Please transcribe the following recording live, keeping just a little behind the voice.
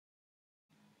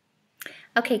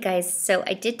Okay, guys, so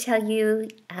I did tell you,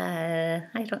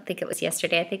 I don't think it was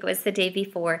yesterday, I think it was the day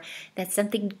before, that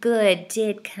something good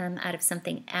did come out of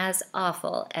something as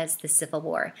awful as the Civil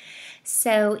War.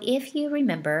 So if you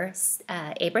remember,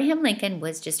 Abraham Lincoln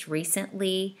was just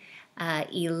recently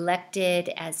elected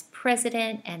as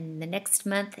president, and the next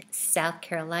month, South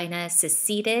Carolina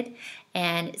seceded,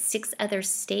 and 6 other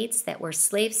states that were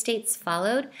slave states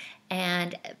followed,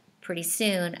 and pretty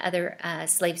soon other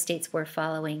slave states were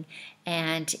following,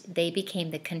 and they became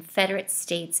the Confederate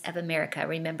States of America.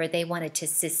 Remember, they wanted to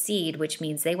secede, which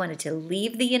means they wanted to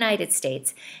leave the United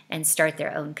States and start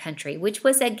their own country, which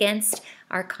was against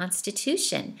our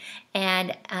Constitution.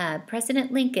 And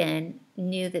President Lincoln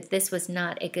knew that this was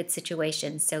not a good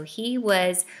situation, so he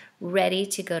was ready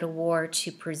to go to war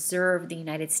to preserve the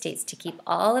United States, to keep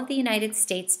all of the United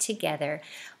States together,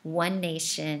 one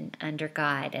nation under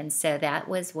God. And so that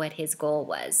was what his goal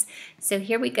was. So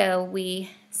here we go.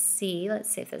 We see, let's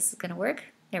see if this is going to work.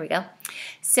 There we go.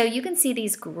 So you can see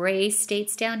these gray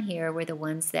states down here were the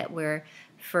ones that were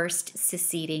first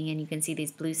seceding, and you can see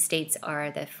these blue states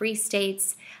are the free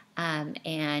states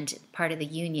and part of the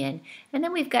Union. And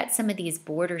then we've got some of these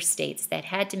border states that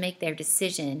had to make their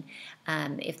decision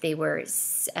if they were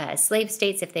slave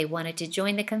states, if they wanted to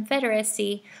join the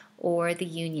Confederacy or the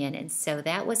Union. And so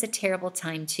that was a terrible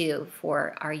time too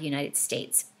for our United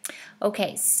States.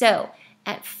 Okay, so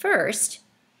at first,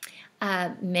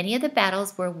 many of the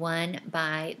battles were won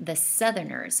by the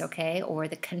Southerners, okay, or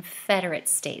the Confederate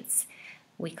States.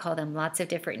 We call them lots of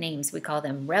different names. We call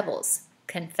them rebels,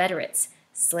 Confederates,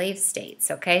 slave states,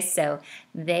 okay? So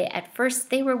at first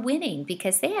they were winning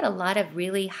because they had a lot of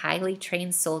really highly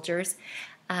trained soldiers.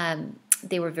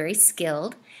 They were very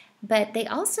skilled, but they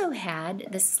also had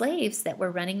the slaves that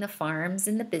were running the farms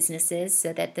and the businesses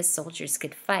so that the soldiers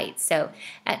could fight. So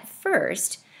at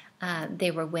first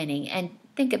they were winning. And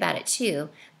think about it too,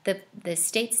 the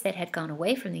states that had gone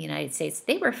away from the United States,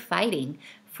 they were fighting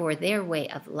for their way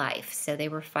of life. So they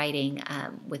were fighting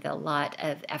with a lot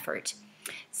of effort.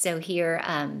 So here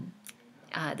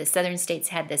the southern states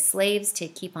had the slaves to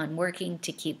keep on working,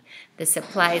 to keep the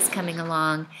supplies coming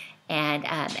along. And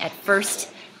at first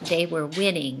they were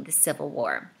winning the Civil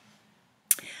War.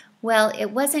 Well,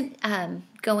 it wasn't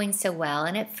going so well.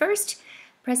 And at first,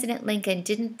 President Lincoln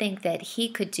didn't think that he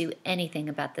could do anything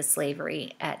about the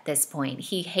slavery at this point.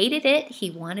 He hated it.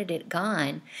 He wanted it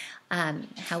gone.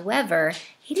 However,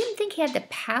 he didn't think he had the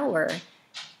power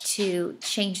to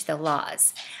change the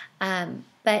laws.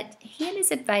 But he and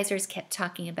his advisors kept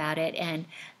talking about it, and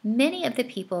many of the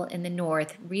people in the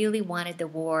North really wanted the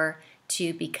war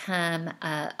to become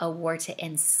a war to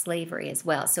end slavery as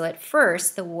well. So at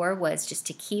first, the war was just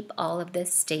to keep all of the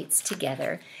states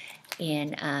together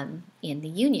in the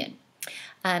Union.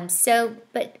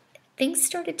 But things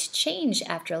started to change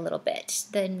after a little bit.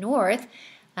 The North,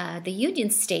 the Union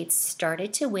states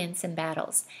started to win some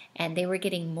battles, and they were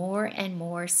getting more and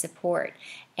more support.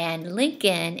 And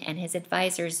Lincoln and his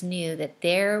advisors knew that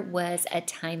there was a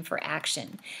time for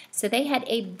action. So they had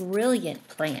a brilliant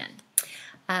plan.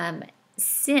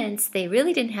 Since they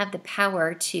really didn't have the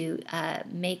power to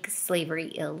make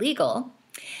slavery illegal,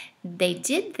 they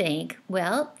did think,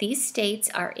 well, these states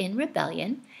are in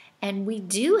rebellion, and we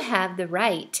do have the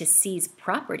right to seize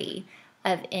property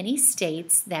of any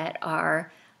states that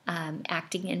are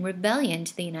acting in rebellion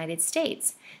to the United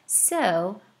States.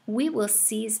 So we will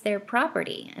seize their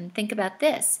property. And think about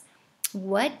this.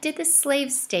 What did the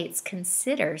slave states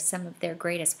consider some of their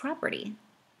greatest property?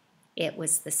 It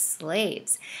was the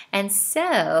slaves. And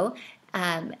so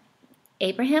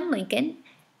Abraham Lincoln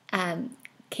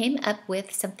came up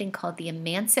with something called the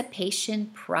Emancipation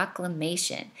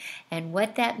Proclamation. And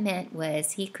what that meant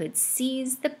was he could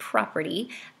seize the property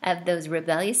of those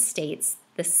rebellious states,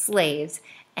 the slaves,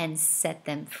 and set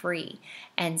them free.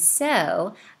 And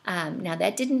so, now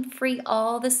that didn't free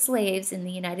all the slaves in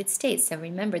the United States. So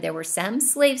remember, there were some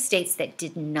slave states that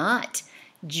did not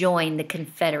join the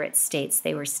Confederate States.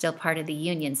 They were still part of the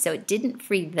Union. So it didn't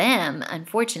free them,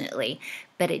 unfortunately,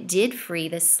 but it did free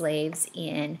the slaves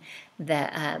in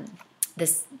the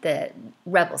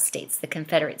rebel states, the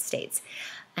Confederate States.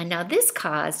 And now this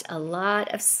caused a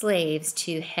lot of slaves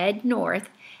to head north,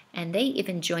 and they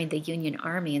even joined the Union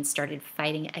Army and started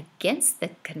fighting against the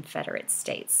Confederate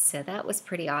States. So that was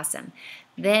pretty awesome.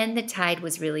 Then the tide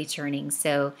was really turning.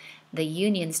 So the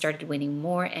Union started winning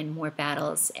more and more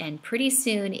battles, and pretty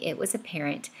soon it was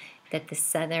apparent that the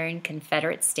Southern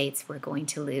Confederate States were going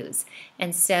to lose.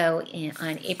 And so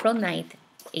on April 9th,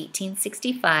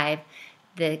 1865,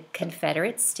 the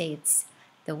Confederate States,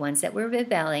 the ones that were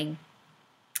rebelling,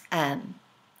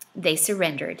 they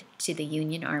surrendered to the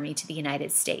Union Army, to the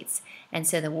United States. And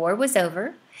so the war was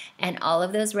over, and all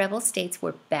of those rebel states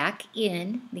were back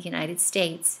in the United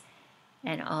States,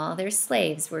 and all their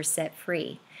slaves were set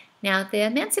free. Now, the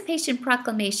Emancipation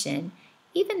Proclamation,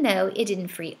 even though it didn't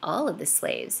free all of the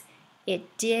slaves,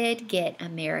 it did get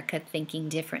America thinking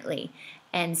differently.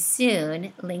 And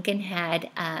soon, Lincoln had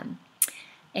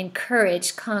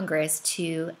encouraged Congress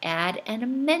to add an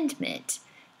amendment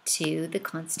to the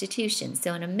Constitution.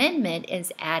 So an amendment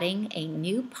is adding a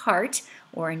new part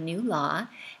or a new law,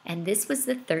 and this was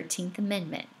the 13th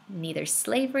Amendment. Neither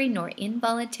slavery nor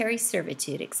involuntary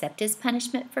servitude, except as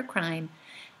punishment for crime,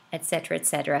 etc.,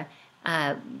 etc.,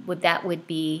 that would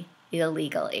be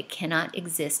illegal. It cannot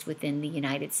exist within the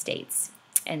United States.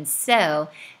 And so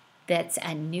that's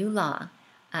a new law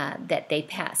that they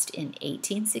passed in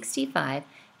 1865,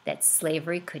 that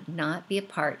slavery could not be a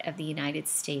part of the United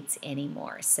States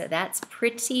anymore. So that's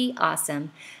pretty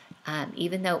awesome.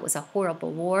 Even though it was a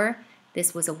horrible war,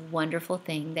 this was a wonderful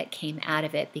thing that came out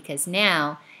of it, because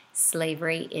now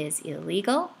slavery is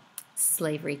illegal.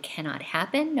 Slavery cannot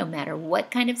happen no matter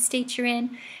what kind of state you're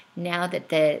in. Now that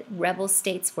the rebel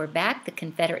states were back, the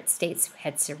Confederate states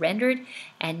had surrendered,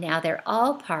 and now they're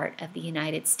all part of the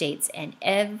United States, and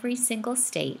every single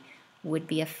state would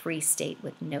be a free state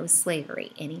with no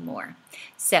slavery anymore.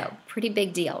 So, pretty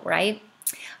big deal, right?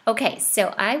 Okay,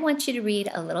 so I want you to read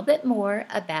a little bit more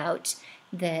about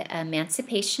the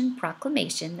Emancipation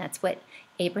Proclamation. That's what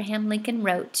Abraham Lincoln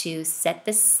wrote to set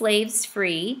the slaves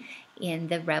free in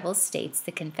the rebel states,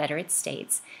 the Confederate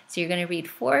states. So you're going to read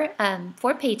four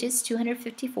pages,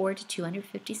 254 to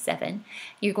 257.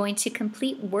 You're going to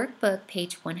complete workbook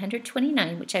page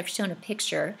 129, which I've shown a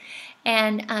picture.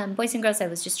 And boys and girls, I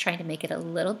was just trying to make it a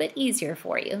little bit easier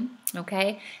for you.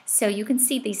 Okay, so you can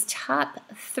see these top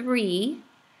three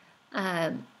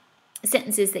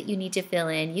sentences that you need to fill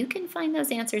in. You can find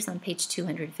those answers on page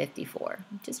 254.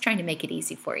 I'm just trying to make it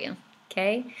easy for you.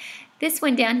 Okay, this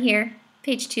one down here,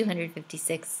 page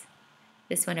 256.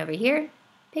 This one over here,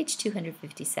 page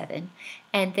 257.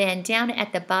 And then down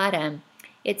at the bottom,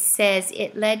 it says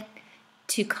it led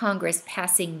to Congress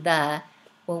passing the,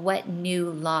 well, what new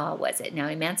law was it? Now,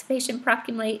 Emancipation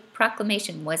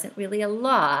Proclamation wasn't really a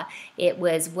law. It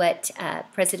was what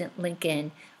President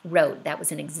Lincoln wrote. That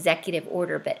was an executive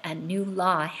order, but a new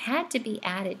law had to be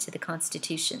added to the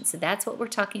Constitution. So that's what we're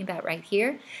talking about right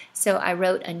here. So I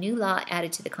wrote a new law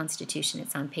added to the Constitution.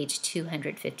 It's on page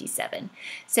 257.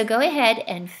 So go ahead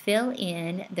and fill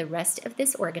in the rest of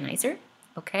this organizer,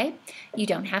 okay? You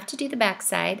don't have to do the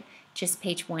backside, just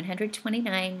page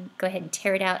 129. Go ahead and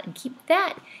tear it out and keep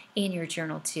that in your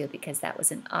journal too, because that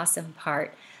was an awesome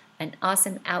part, an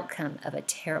awesome outcome of a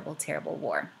terrible, terrible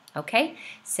war. Okay,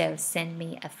 so send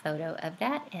me a photo of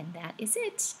that, and that is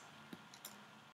it.